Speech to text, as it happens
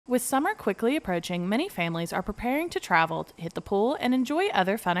With summer quickly approaching, many families are preparing to travel, hit the pool, and enjoy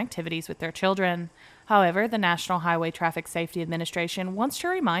other fun activities with their children. However, the National Highway Traffic Safety Administration wants to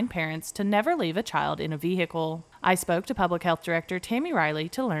remind parents to never leave a child in a vehicle. I spoke to Public Health Director Tammy Riley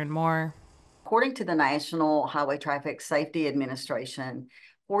to learn more. According to the National Highway Traffic Safety Administration,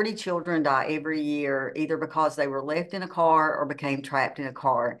 40 children die every year, either because they were left in a car or became trapped in a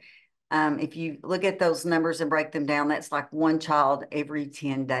car. If you look at those numbers and break them down, that's like one child every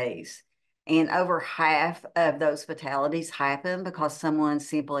 10 days. And over half of those fatalities happen because someone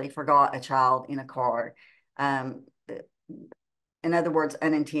simply forgot a child in a car. Um, in other words,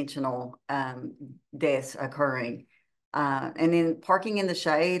 unintentional deaths occurring. And then parking in the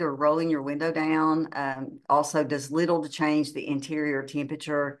shade or rolling your window down also does little to change the interior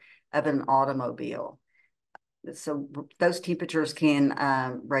temperature of an automobile. So those temperatures can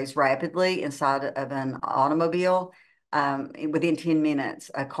raise rapidly inside of an automobile. Within 10 minutes,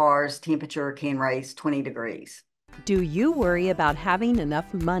 a car's temperature can raise 20 degrees. Do you worry about having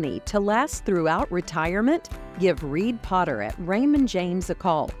enough money to last throughout retirement? Give Reed Potter at Raymond James a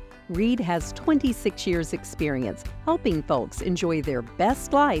call. Reed has 26 years experience helping folks enjoy their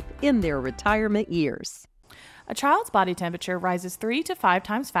best life in their retirement years. A child's body temperature rises 3 to 5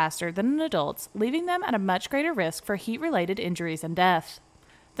 times faster than an adult's, leaving them at a much greater risk for heat-related injuries and death.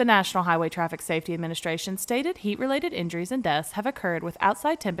 The National Highway Traffic Safety Administration stated heat-related injuries and deaths have occurred with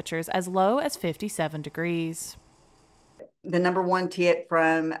outside temperatures as low as 57 degrees. The number one tip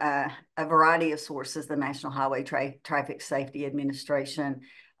from a variety of sources, the National Highway Traffic Safety Administration,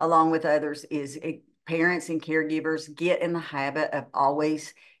 along with others, is parents and caregivers get in the habit of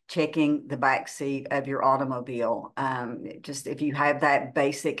always checking the back seat of your automobile. Just if you have that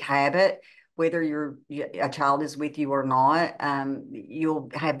basic habit, whether a child is with you or not, you'll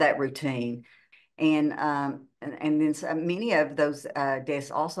have that routine. And then many of those deaths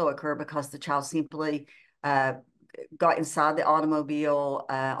also occur because the child simply got inside the automobile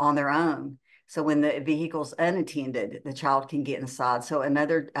on their own. So when the vehicle's unattended, the child can get inside. So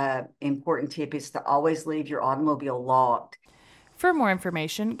another important tip is to always leave your automobile locked. For more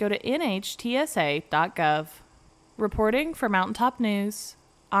information, go to nhtsa.gov. Reporting for Mountaintop News,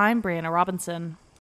 I'm Brianna Robinson.